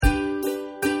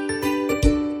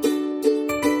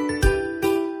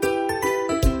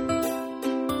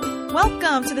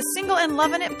Welcome to the Single and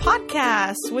Lovin' It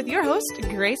podcast with your host,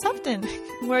 Grace Houghton,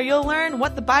 where you'll learn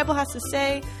what the Bible has to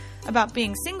say about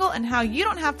being single and how you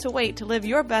don't have to wait to live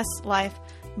your best life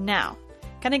now.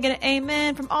 Can I get an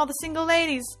amen from all the single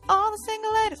ladies? All the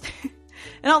single ladies.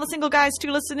 And all the single guys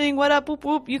too listening. What up? Whoop,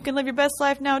 whoop. You can live your best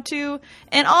life now too.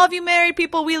 And all of you married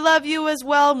people, we love you as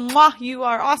well. Mwah, you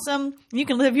are awesome. You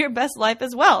can live your best life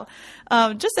as well.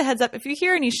 Just a heads up, if you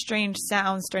hear any strange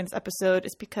sounds during this episode,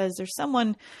 it's because there's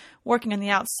someone working on the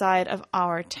outside of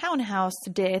our townhouse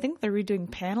today. I think they're redoing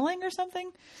paneling or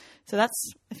something. So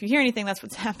if you hear anything, that's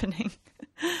what's happening.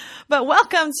 But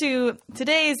welcome to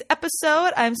today's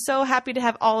episode. I'm so happy to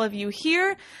have all of you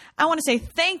here. I want to say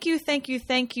thank you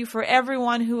for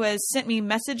everyone who has sent me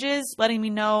messages letting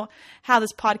me know how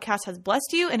this podcast has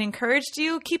blessed you and encouraged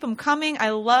you. Keep them coming.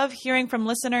 I love hearing from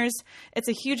listeners. It's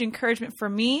a huge encouragement for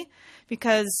me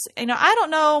because, I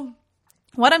don't know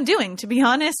what I'm doing, to be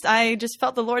honest. I just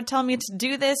felt the Lord tell me to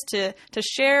do this, to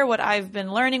share what I've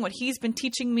been learning, what He's been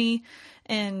teaching me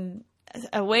in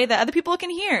a way that other people can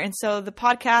hear. And so the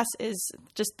podcast is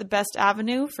just the best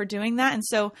avenue for doing that. And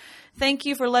so thank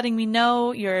you for letting me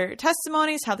know your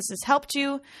testimonies, how this has helped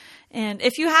you. And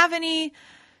if you have any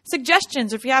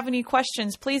suggestions or if you have any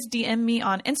questions, please DM me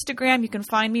on Instagram. You can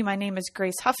find me. My name is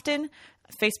Grace Houghton.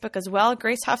 Facebook as well,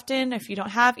 Grace Houghton. If you don't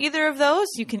have either of those,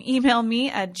 you can email me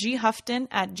at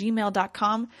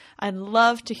ghoughton@gmail.com. I'd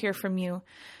love to hear from you.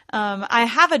 I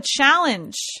have a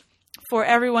challenge for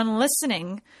everyone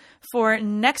listening for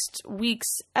next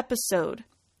week's episode.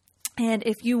 And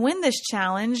if you win this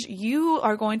challenge, you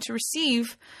are going to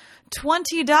receive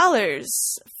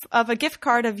 $20 of a gift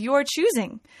card of your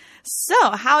choosing.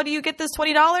 So how do you get this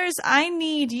 $20? I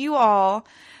need you all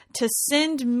to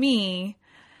send me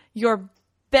your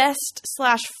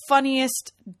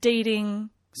best/funniest dating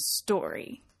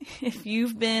story. If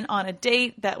you've been on a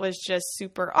date that was just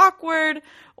super awkward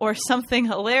or something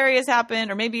hilarious happened,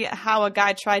 or maybe how a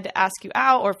guy tried to ask you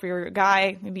out, or if you're a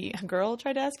guy, maybe a girl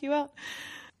tried to ask you out,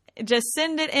 just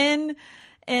send it in,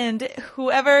 and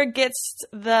whoever has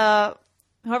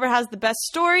the best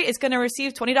story is going to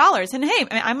receive $20. And hey,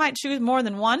 I might choose more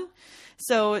than one.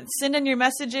 So send in your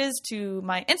messages to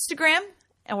my Instagram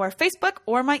or Facebook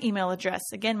or my email address.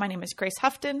 Again, my name is Grace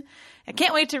Houghton. I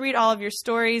can't wait to read all of your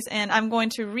stories, and I'm going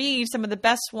to read some of the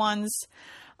best ones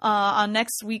on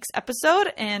next week's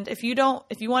episode. And if you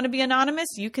want to be anonymous,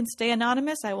 you can stay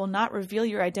anonymous. I will not reveal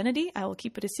your identity. I will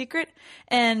keep it a secret.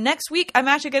 And next week, I'm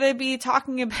actually going to be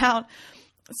talking about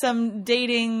some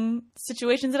dating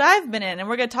situations that I've been in, and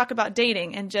we're going to talk about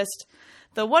dating and just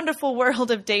the wonderful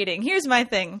world of dating. Here's my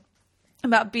thing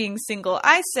about being single.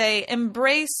 I say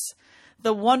embrace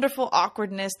the wonderful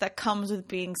awkwardness that comes with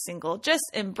being single. Just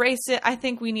embrace it. I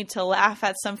think we need to laugh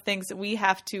at some things that we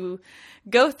have to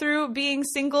go through being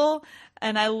single.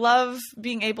 And I love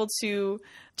being able to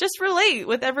just relate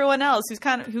with everyone else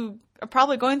who are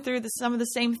probably going through some of the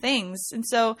same things. And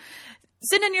so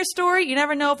send in your story. You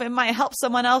never know if it might help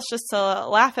someone else just to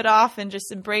laugh it off and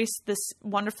just embrace this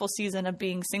wonderful season of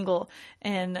being single.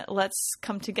 And let's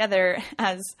come together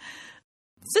as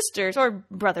sisters or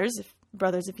brothers,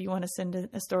 if you want to send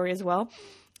a story as well.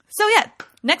 So yeah,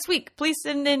 next week, please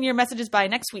send in your messages by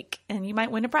next week and you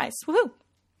might win a prize. Woohoo!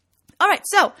 All right.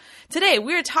 So today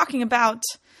we're talking about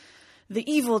the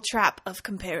evil trap of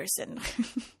comparison.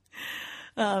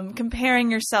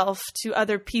 Comparing yourself to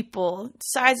other people,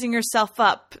 sizing yourself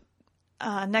up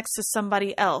next to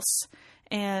somebody else,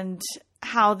 and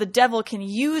how the devil can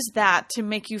use that to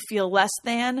make you feel less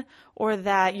than, or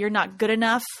that you're not good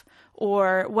enough.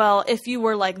 Or, well, if you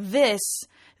were like this,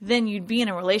 then you'd be in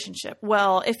a relationship.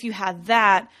 Well, if you had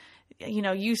that,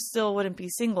 you still wouldn't be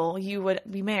single. You would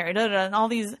be married. And all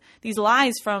these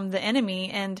lies from the enemy,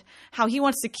 and how he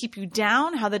wants to keep you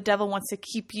down, how the devil wants to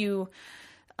keep you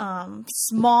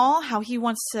small, how he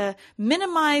wants to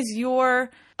minimize your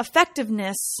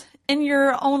effectiveness in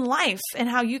your own life, and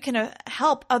how you can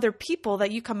help other people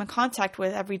that you come in contact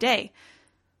with every day.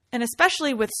 And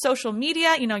especially with social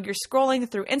media, you're scrolling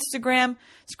through Instagram,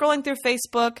 scrolling through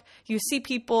Facebook, you see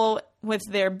people with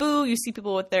their boo, you see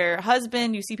people with their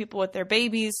husband, you see people with their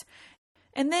babies.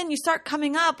 And then you start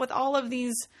coming up with all of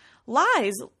these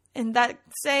lies and that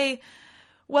say,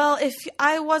 well, if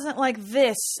I wasn't like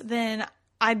this, then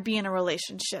I'd be in a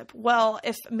relationship. Well,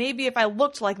 if I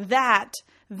looked like that,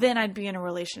 then I'd be in a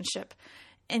relationship.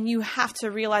 And you have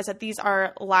to realize that these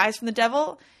are lies from the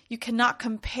devil. You cannot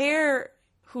compare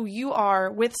who you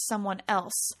are with someone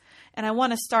else. And I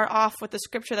want to start off with a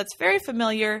scripture that's very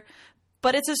familiar,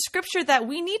 but it's a scripture that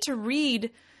we need to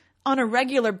read on a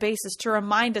regular basis to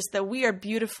remind us that we are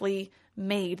beautifully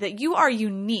made, that you are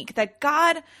unique, that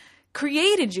God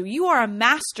created you. You are a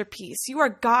masterpiece. You are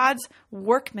God's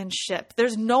workmanship.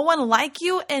 There's no one like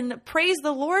you, and praise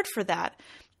the Lord for that.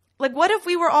 Like, what if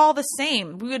we were all the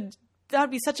same? That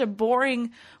would be such a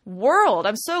boring world.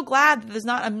 I'm so glad that there's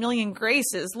not a million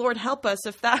graces. Lord, help us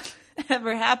if that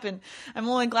ever happened. I'm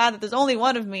only glad that there's only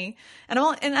one of me. And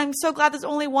I'm so glad there's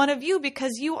only one of you,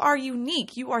 because you are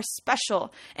unique. You are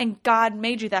special, and God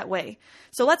made you that way.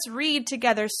 So let's read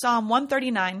together Psalm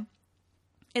 139.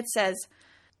 It says,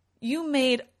 "You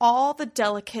made all the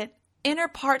delicate inner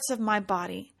parts of my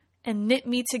body and knit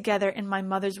me together in my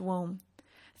mother's womb.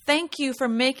 Thank you for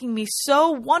making me so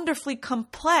wonderfully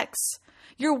complex.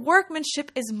 Your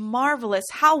workmanship is marvelous.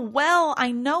 How well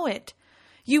I know it.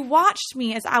 You watched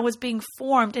me as I was being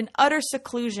formed in utter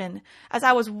seclusion, as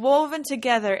I was woven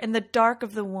together in the dark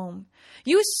of the womb.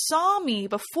 You saw me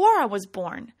before I was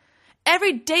born.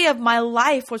 Every day of my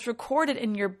life was recorded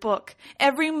in your book.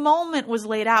 Every moment was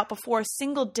laid out before a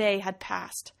single day had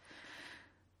passed.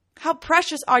 How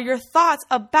precious are your thoughts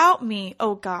about me,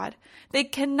 O God. They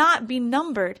cannot be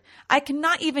numbered. I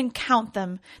cannot even count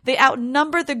them. They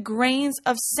outnumber the grains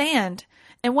of sand.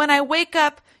 And when I wake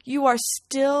up, you are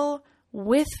still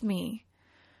with me."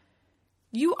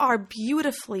 You are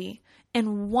beautifully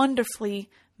and wonderfully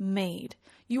made.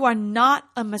 You are not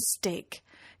a mistake.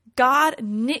 God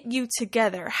knit you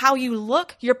together. How you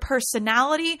look, your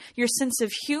personality, your sense of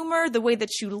humor, the way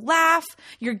that you laugh,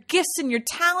 your gifts and your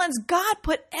talents. God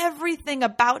put everything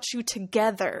about you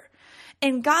together.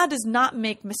 And God does not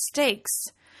make mistakes.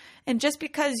 And just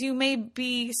because you may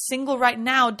be single right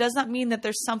now does not mean that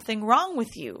there's something wrong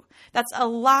with you. That's a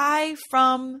lie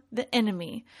from the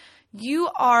enemy. You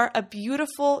are a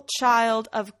beautiful child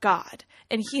of God,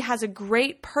 and He has a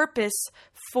great purpose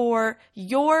for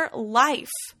your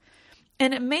life.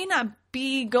 And it may not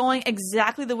be going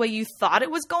exactly the way you thought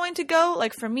it was going to go.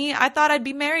 Like for me, I thought I'd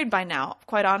be married by now,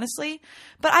 quite honestly.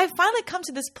 But I've finally come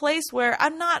to this place where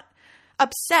I'm not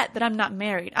upset that I'm not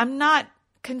married. I'm not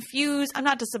confused. I'm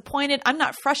not disappointed. I'm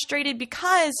not frustrated,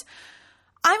 because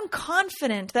I'm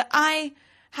confident that I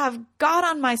have God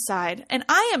on my side, and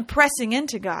I am pressing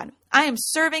into God. I am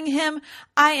serving Him.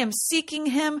 I am seeking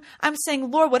Him. I'm saying,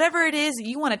 Lord, whatever it is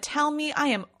you want to tell me, I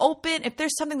am open. If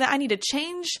there's something that I need to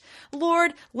change,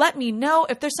 Lord, let me know.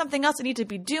 If there's something else I need to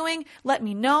be doing, let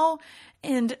me know.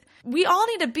 And we all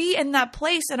need to be in that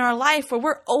place in our life where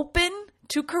we're open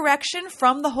to correction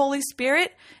from the Holy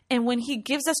Spirit. And when He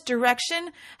gives us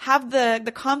direction, have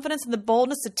the confidence and the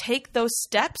boldness to take those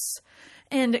steps.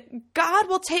 And God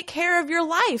will take care of your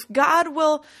life. God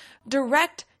will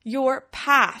direct your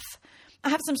path. I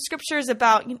have some scriptures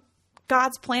about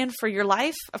God's plan for your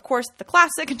life. Of course, the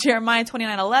classic Jeremiah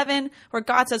 29:11, where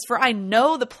God says, "For I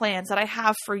know the plans that I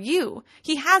have for you."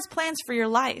 He has plans for your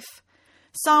life.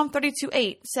 Psalm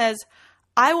 32:8 says,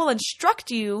 "I will instruct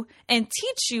you and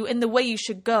teach you in the way you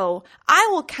should go. I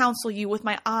will counsel you with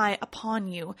my eye upon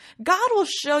you." God will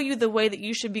show you the way that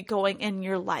you should be going in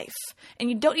your life. And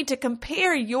you don't need to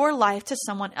compare your life to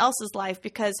someone else's life,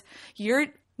 because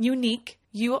you're unique.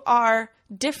 You are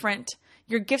different.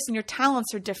 Your gifts and your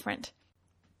talents are different.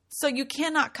 So you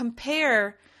cannot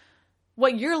compare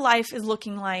what your life is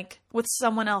looking like with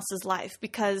someone else's life,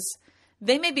 because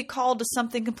they may be called to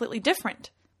something completely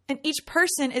different. And each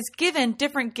person is given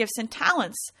different gifts and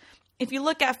talents. If you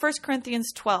look at 1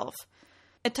 Corinthians 12,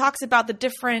 it talks about the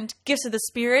different gifts of the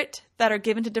Spirit that are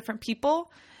given to different people.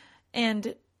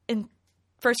 And in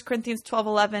 1 Corinthians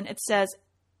 12:11, it says,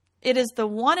 "It is the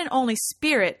one and only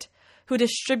Spirit who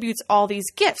distributes all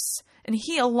these gifts, and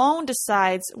He alone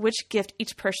decides which gift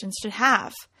each person should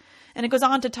have." And it goes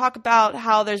on to talk about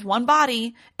how there's one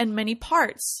body and many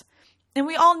parts. And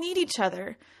we all need each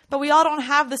other, but we all don't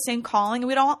have the same calling.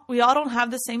 We all don't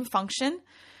have the same function.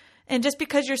 And just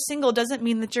because you're single doesn't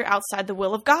mean that you're outside the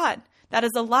will of God. That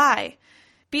is a lie.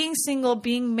 Being single,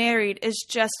 being married is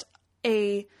just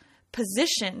a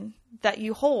position that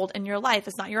you hold in your life.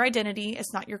 It's not your identity.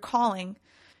 It's not your calling.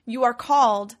 You are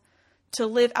called to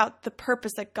live out the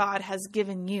purpose that God has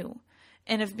given you.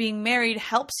 And if being married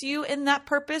helps you in that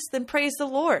purpose, then praise the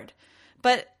Lord.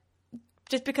 But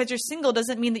just because you're single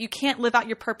doesn't mean that you can't live out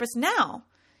your purpose now.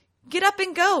 Get up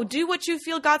and go. Do what you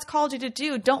feel God's called you to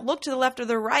do. Don't look to the left or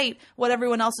the right, what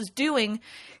everyone else is doing.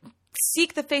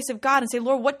 Seek the face of God and say,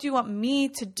 Lord, what do you want me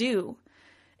to do?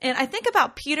 And I think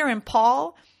about Peter and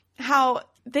Paul, how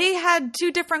they had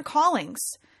two different callings.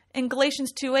 In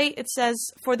Galatians 2:8, it says,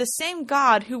 "For the same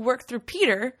God who worked through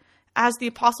Peter as the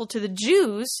apostle to the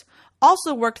Jews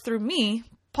also worked through me,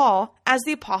 Paul, as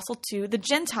the apostle to the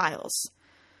Gentiles."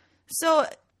 So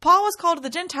Paul was called to the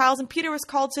Gentiles and Peter was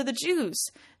called to the Jews.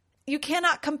 You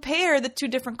cannot compare the two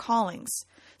different callings.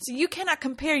 So you cannot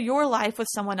compare your life with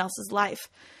someone else's life.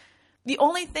 The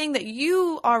only thing that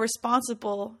you are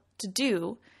responsible to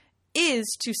do is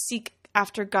to seek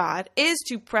after God, is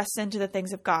to press into the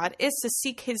things of God, is to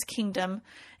seek his kingdom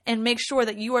and make sure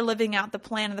that you are living out the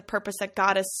plan and the purpose that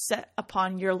God has set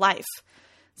upon your life.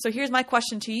 So here's my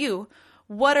question to you.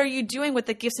 What are you doing with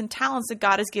the gifts and talents that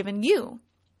God has given you?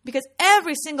 Because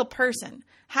every single person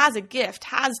has a gift,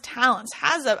 has talents,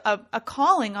 has a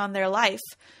calling on their life,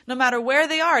 no matter where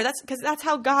they are. That's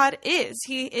how God is.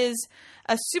 He is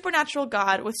a supernatural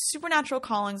God with supernatural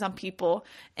callings on people,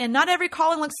 and not every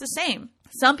calling looks the same.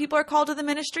 Some people are called to the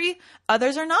ministry,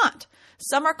 others are not.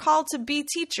 Some are called to be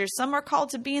teachers, some are called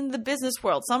to be in the business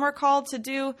world, some are called to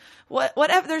do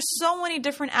whatever. There's so many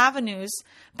different avenues,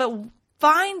 but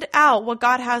find out what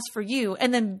God has for you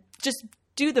and then just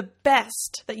do the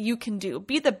best that you can do.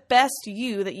 Be the best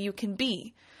you that you can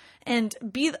be. And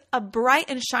be a bright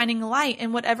and shining light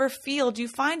in whatever field you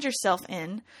find yourself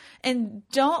in. And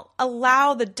don't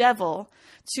allow the devil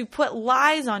to put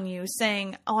lies on you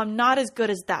saying, oh, I'm not as good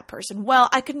as that person. Well,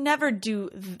 I could never do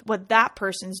what that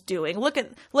person's doing.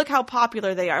 Look how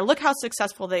popular they are. Look how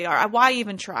successful they are. Why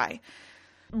even try?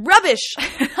 Rubbish.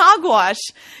 Hogwash.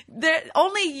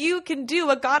 Only you can do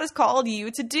what God has called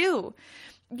you to do.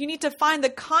 You need to find the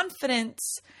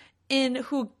confidence in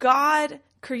who God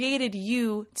created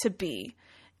you to be.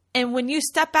 And when you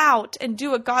step out and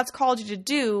do what God's called you to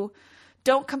do,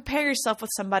 don't compare yourself with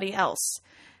somebody else.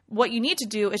 What you need to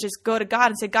do is just go to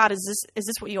God and say, God, is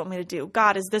this what you want me to do?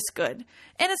 God, is this good?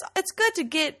 And it's good to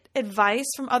get advice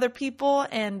from other people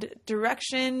and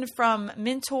direction from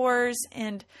mentors.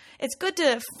 And it's good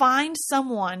to find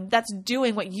someone that's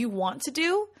doing what you want to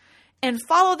do and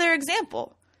follow their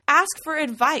example. Ask for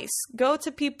advice. Go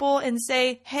to people and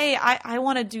say, hey, I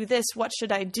want to do this. What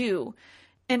should I do?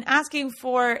 And asking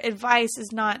for advice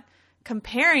is not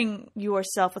comparing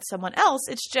yourself with someone else.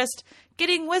 It's just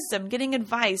getting wisdom, getting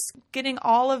advice, getting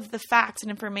all of the facts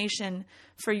and information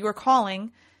for your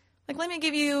calling. Like, let me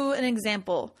give you an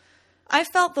example. I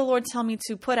felt the Lord tell me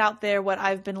to put out there what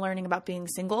I've been learning about being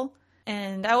single.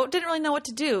 And I didn't really know what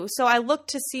to do. So I looked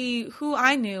to see who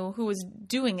I knew who was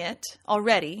doing it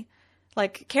already.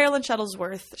 Like Carolyn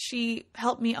Shuttlesworth, she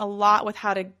helped me a lot with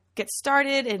how to get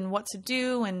started and what to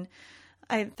do. And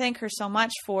I thank her so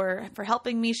much for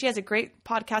helping me. She has a great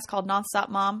podcast called Nonstop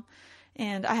Mom.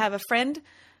 And I have a friend,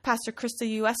 Pastor Krista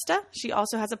Uesta. She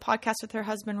also has a podcast with her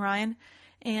husband, Ryan.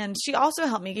 And she also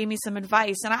helped me, gave me some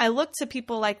advice. And I look to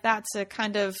people like that to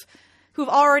kind of, who've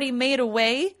already made a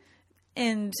way,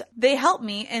 and they help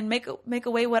me and make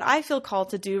a way what I feel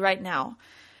called to do right now.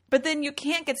 But then you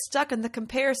can't get stuck in the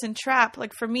comparison trap.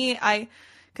 Like for me, I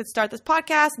could start this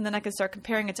podcast and then I could start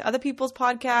comparing it to other people's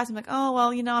podcasts. I'm like, oh, well,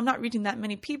 I'm not reaching that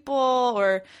many people,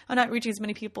 or I'm not reaching as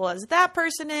many people as that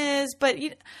person is. But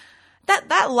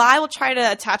that lie will try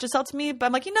to attach itself to me. But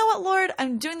I'm like, you know what, Lord,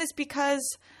 I'm doing this because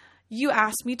you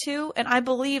asked me to. And I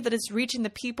believe that it's reaching the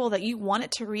people that you want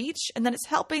it to reach. And that it's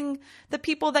helping the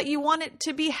people that you want it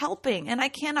to be helping. And I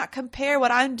cannot compare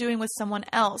what I'm doing with someone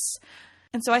else.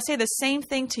 And so I say the same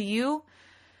thing to you.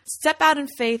 Step out in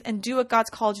faith and do what God's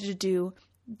called you to do.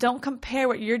 Don't compare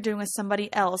what you're doing with somebody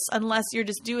else unless you're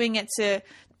just doing it to,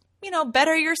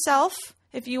 better yourself.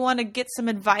 If you want to get some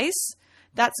advice,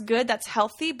 that's good, that's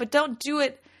healthy, but don't do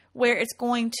it where it's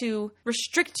going to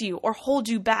restrict you or hold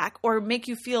you back or make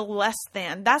you feel less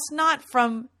than. That's not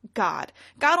from God.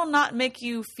 God will not make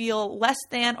you feel less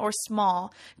than or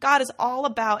small. God is all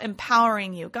about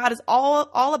empowering you. God is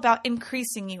all about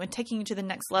increasing you and taking you to the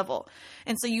next level.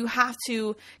 And so you have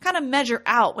to kind of measure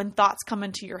out when thoughts come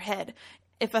into your head.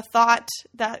 If a thought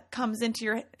that comes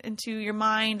into your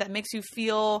mind that makes you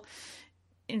feel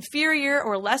inferior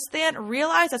or less than,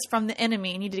 realize that's from the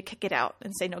enemy. You need to kick it out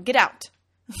and say, no, get out.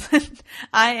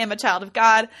 I am a child of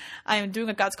God. I am doing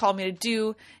what God's called me to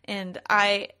do, and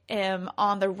I am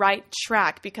on the right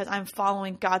track because I'm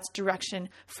following God's direction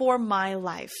for my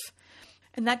life.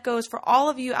 And that goes for all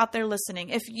of you out there listening.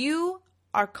 If you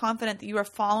are confident that you are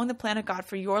following the plan of God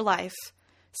for your life,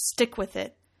 stick with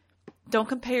it. Don't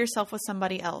compare yourself with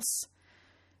somebody else.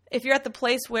 If you're at the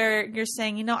place where you're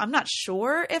saying, I'm not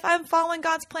sure if I'm following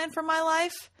God's plan for my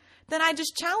life, then I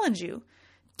just challenge you.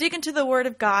 Dig into the Word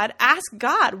of God. Ask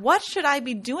God, what should I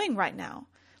be doing right now?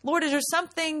 Lord, is there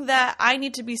something that I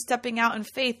need to be stepping out in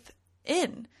faith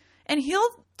in? And He'll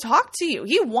talk to you.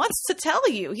 He wants to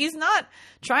tell you. He's not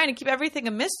trying to keep everything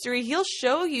a mystery. He'll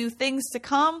show you things to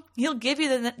come. He'll give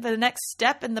you the next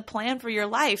step in the plan for your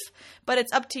life. But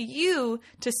it's up to you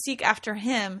to seek after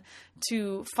Him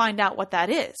to find out what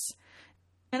that is.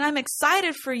 And I'm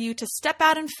excited for you to step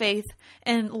out in faith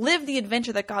and live the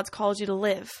adventure that God's called you to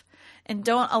live. And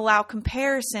don't allow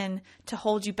comparison to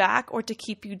hold you back or to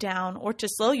keep you down or to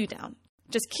slow you down.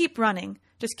 Just keep running.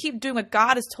 Just keep doing what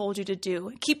God has told you to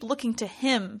do. Keep looking to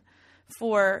Him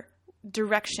for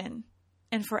direction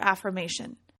and for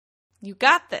affirmation. You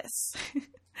got this.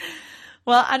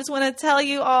 Well, I just want to tell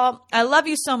you all, I love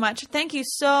you so much. Thank you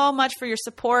so much for your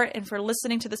support and for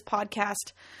listening to this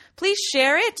podcast. Please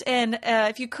share it. And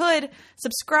if you could,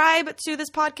 subscribe to this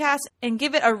podcast and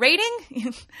give it a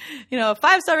rating. A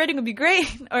 5-star rating would be great.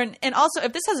 And also,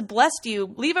 if this has blessed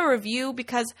you, leave a review,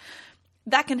 because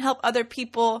that can help other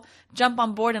people jump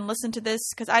on board and listen to this,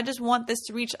 because I just want this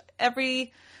to reach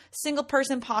every single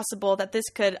person possible, that this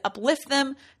could uplift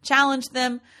them, challenge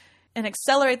them, and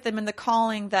accelerate them in the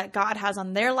calling that God has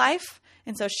on their life.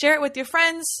 And so share it with your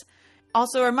friends.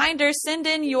 Also, a reminder, send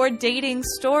in your dating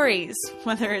stories,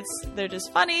 whether they're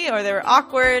just funny or they're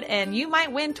awkward, and you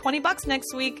might win $20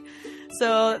 next week.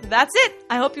 So that's it.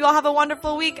 I hope you all have a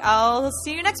wonderful week. I'll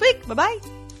see you next week.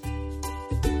 Bye-bye.